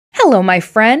Hello, my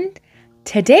friend.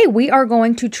 Today we are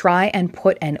going to try and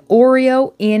put an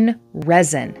Oreo in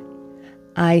resin.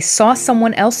 I saw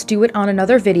someone else do it on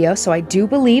another video, so I do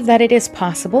believe that it is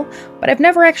possible, but I've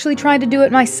never actually tried to do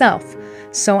it myself.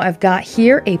 So I've got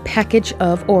here a package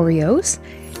of Oreos,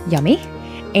 yummy,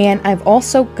 and I've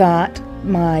also got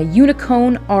my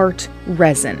Unicone Art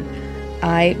resin.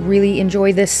 I really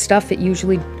enjoy this stuff. It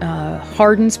usually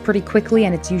hardens pretty quickly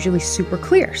and it's usually super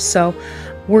clear. So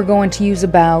we're going to use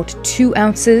about 2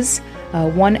 ounces,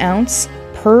 1 ounce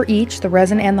per each, the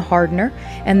resin and the hardener.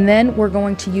 And then we're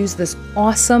going to use this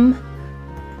awesome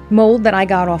mold that I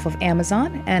got off of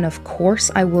Amazon. And of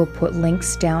course, I will put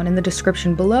links down in the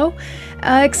description below,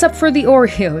 except for the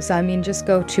Oreos. I mean, just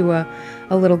go to a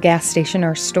little gas station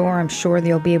or store. I'm sure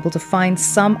they'll be able to find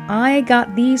some. I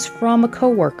got these from a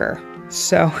coworker.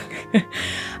 So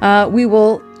we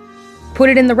will put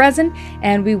it in the resin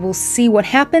and we will see what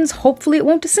happens. Hopefully it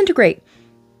won't disintegrate.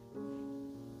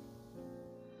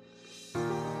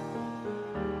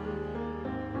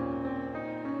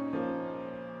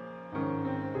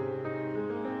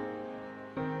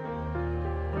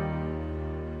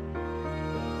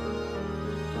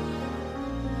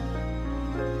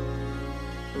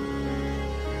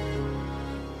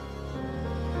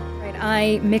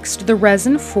 I mixed the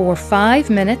resin for 5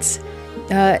 minutes.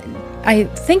 I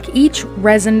think each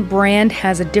resin brand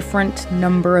has a different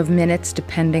number of minutes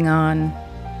depending on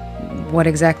what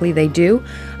exactly they do.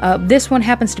 This one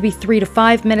happens to be 3 to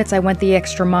 5 minutes. I went the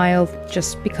extra mile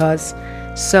just because.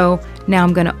 So now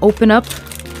I'm going to open up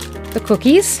the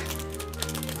cookies.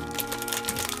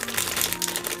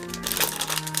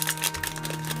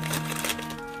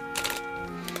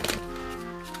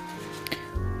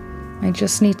 I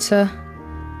just need to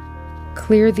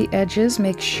clear the edges,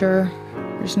 make sure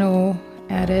there's no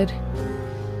added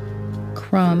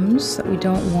crumbs that we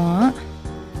don't want.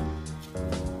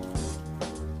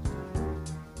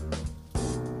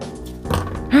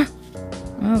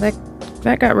 Well,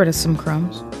 that got rid of some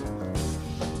crumbs.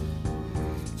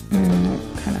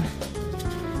 Kind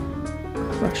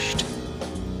of crushed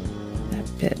that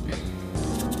bit.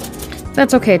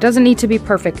 That's okay, it doesn't need to be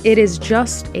perfect. It is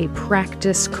just a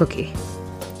practice cookie.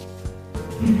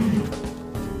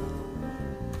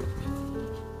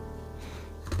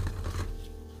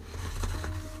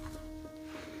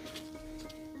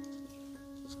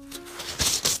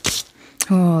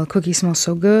 Oh, the cookie smells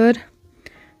so good.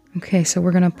 Okay, so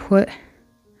we're gonna put a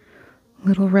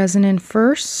little resin in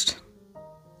first.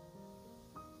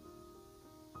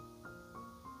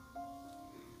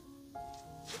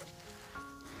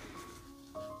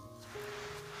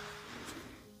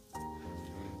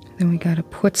 Then we gotta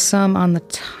put some on the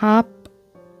top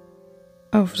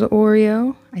of the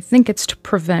Oreo. I think it's to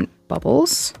prevent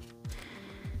bubbles.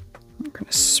 I'm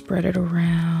gonna spread it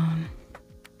around.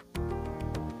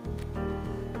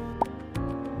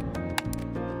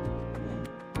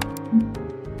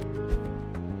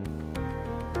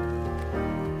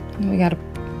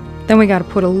 And we gotta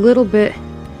put a little bit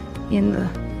in the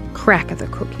crack of the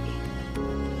cookie.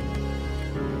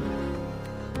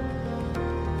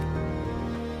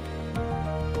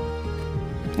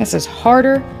 This is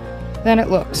harder than it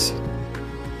looks.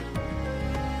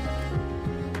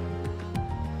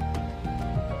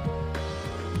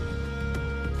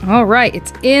 All right,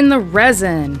 it's in the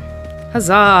resin.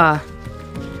 Huzzah!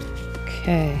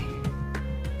 Okay.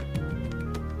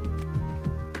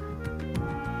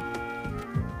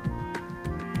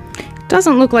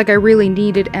 Doesn't look like I really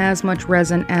needed as much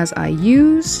resin as I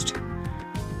used.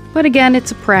 But again,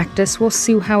 it's a practice. We'll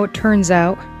see how it turns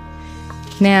out.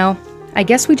 Now, I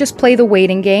guess we just play the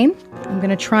waiting game. I'm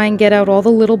gonna try and get out all the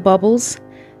little bubbles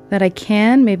that I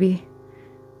can. Maybe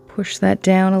push that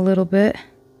down a little bit.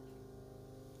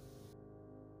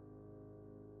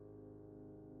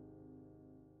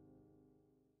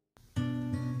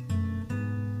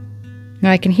 Now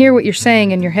I can hear what you're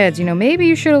saying in your heads. You know, maybe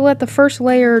you should have let the first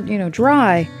layer,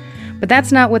 dry. But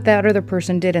that's not what that other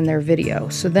person did in their video.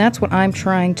 So that's what I'm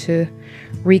trying to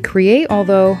recreate,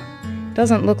 although it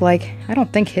doesn't look like, I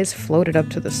don't think his floated up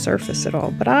to the surface at all.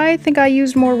 But I think I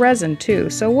used more resin too,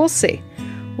 so we'll see.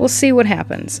 We'll see what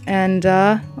happens. And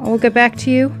I'll get back to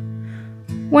you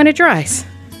when it dries.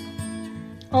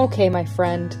 Okay, my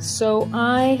friend, so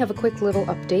I have a quick little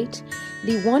update.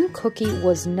 The one cookie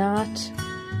was not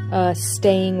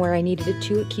staying where I needed it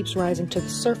to. It keeps rising to the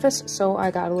surface, so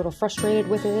I got a little frustrated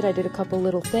with it. I did a couple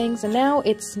little things, and now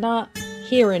it's not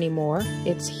here anymore.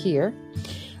 It's here.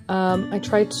 I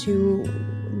tried to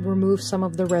remove some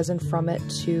of the resin from it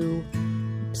to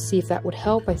see if that would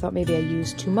help. I thought maybe I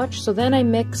used too much, so then I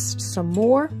mixed some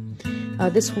more.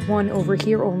 This one over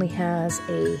here only has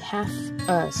a half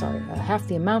half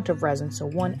the amount of resin, so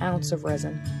 1 ounce of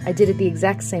resin. I did it the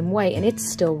exact same way and it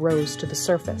still rose to the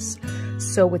surface.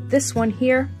 So with this one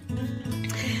here,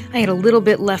 I had a little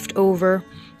bit left over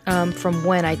from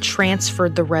when I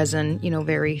transferred the resin, you know,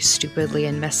 very stupidly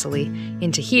and messily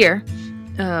into here.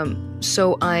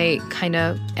 So I kind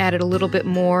of added a little bit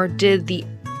more, did the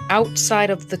outside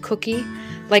of the cookie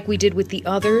like we did with the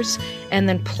others, and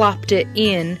then plopped it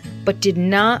in, but did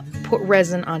not put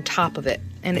resin on top of it.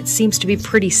 And it seems to be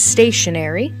pretty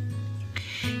stationary.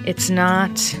 It's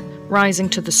not rising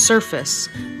to the surface.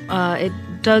 It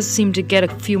does seem to get a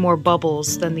few more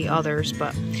bubbles than the others,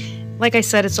 but like I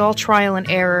said, it's all trial and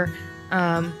error,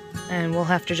 and we'll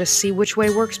have to just see which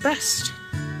way works best.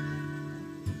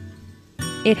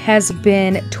 It has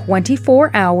been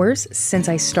 24 hours since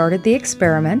I started the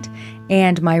experiment,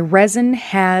 and my resin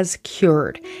has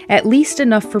cured, at least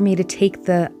enough for me to take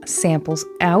the samples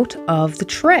out of the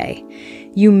tray.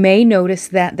 You may notice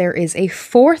that there is a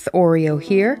 4th Oreo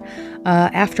here.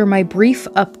 After my brief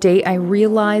update, I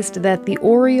realized that the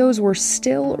Oreos were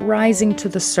still rising to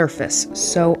the surface,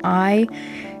 so I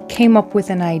came up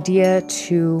with an idea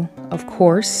to, of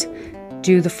course,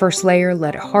 do the first layer,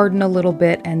 let it harden a little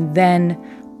bit, and then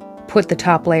put the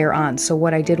top layer on. So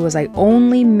what I did was I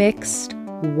only mixed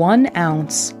 1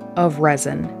 ounce of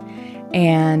resin,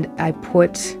 and I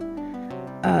put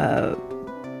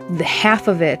the half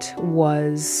of it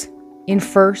was in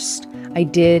first. I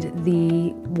did the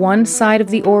one side of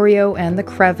the Oreo and the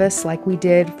crevice like we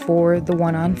did for the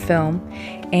one on film,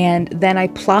 and then I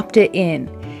plopped it in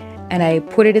and I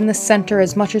put it in the center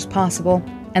as much as possible,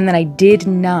 and then I did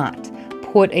not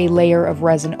put a layer of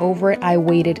resin over it. I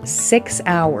waited 6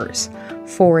 hours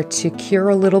for it to cure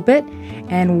a little bit,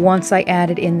 and once I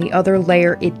added in the other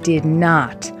layer, it did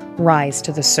not rise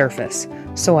to the surface.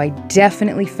 So I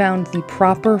definitely found the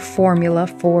proper formula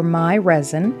for my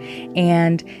resin,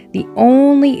 and the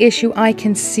only issue I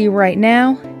can see right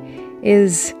now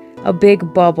is a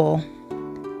big bubble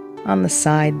on the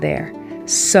side there.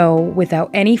 So without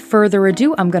any further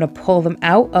ado, I'm going to pull them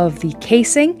out of the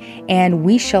casing, and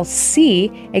we shall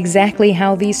see exactly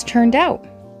how these turned out.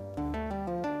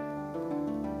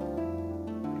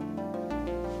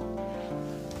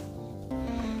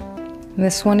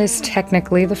 This one is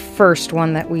technically the first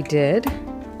one that we did.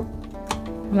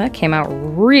 And that came out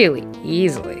really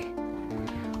easily.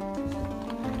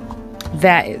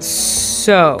 That is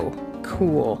so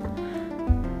cool.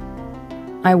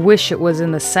 I wish it was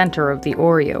in the center of the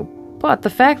Oreo, but the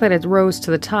fact that it rose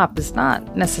to the top is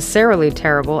not necessarily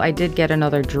terrible. I did get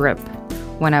another drip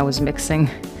when I was mixing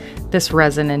this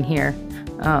resin in here.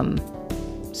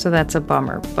 So that's a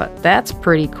bummer, but that's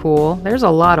pretty cool. There's a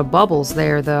lot of bubbles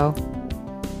there though.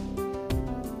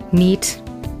 Neat.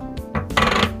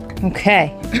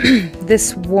 Okay,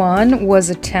 this one was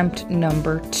attempt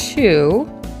number 2.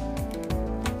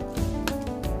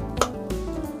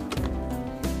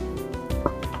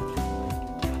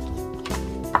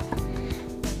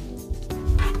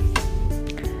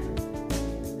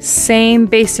 Same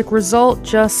basic result,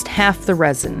 just half the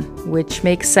resin, which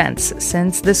makes sense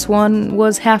since this one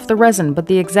was half the resin, but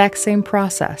the exact same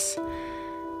process.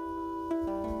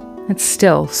 It's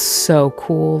still so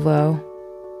cool though.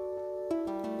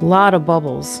 A lot of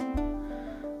bubbles.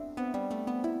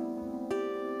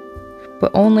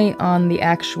 But only on the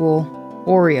actual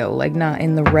Oreo, like not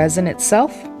in the resin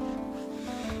itself.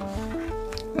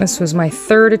 This was my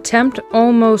 3rd attempt,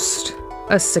 almost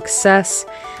a success.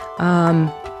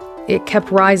 It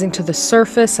kept rising to the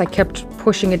surface. I kept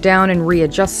pushing it down and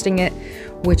readjusting it,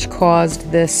 which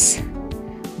caused this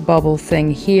bubble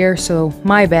thing here, so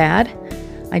my bad.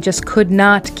 I just could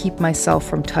not keep myself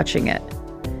from touching it.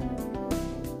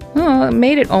 Oh, it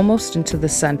made it almost into the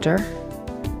center.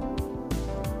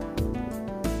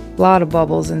 A lot of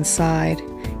bubbles inside.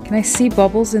 Can I see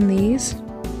bubbles in these?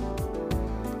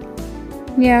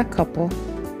 Yeah, a couple.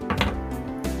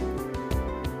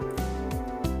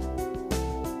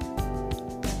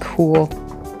 Cool.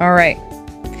 All right.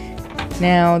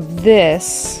 Now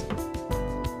this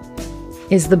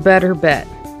is the better bet.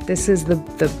 This is the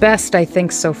best, I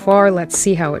think, so far. Let's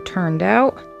see how it turned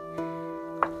out.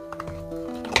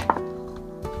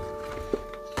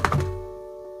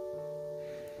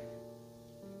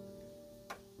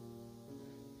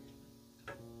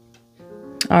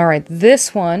 All right,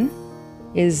 this one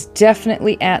is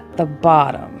definitely at the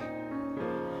bottom.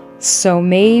 So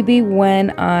maybe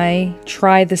when I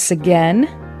try this again,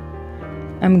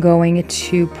 I'm going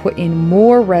to put in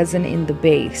more resin in the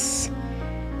base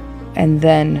and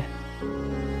then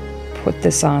put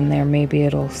this on there. Maybe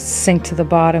it'll sink to the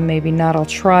bottom, maybe not. I'll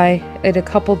try it a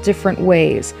couple different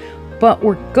ways. but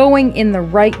we're going in the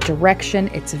right direction.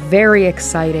 It's very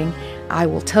exciting. I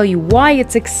will tell you why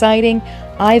it's exciting.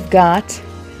 I've got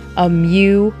a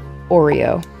Mew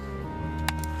Oreo.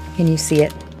 Can you see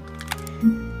it?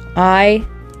 I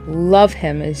love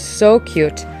him. He's so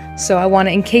cute. So I want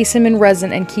to encase him in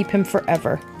resin and keep him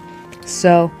forever.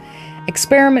 So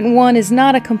experiment 1 is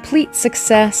not a complete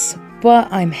success,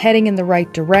 but I'm heading in the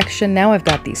right direction. Now I've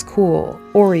got these cool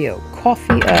Oreo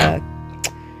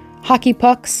hockey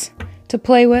pucks to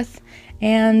play with,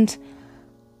 and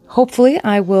hopefully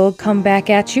I will come back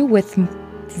at you with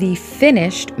the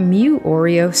finished Mew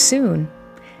Oreo soon.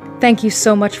 Thank you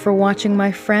so much for watching,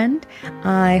 my friend.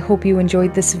 I hope you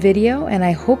enjoyed this video, and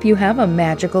I hope you have a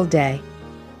magical day.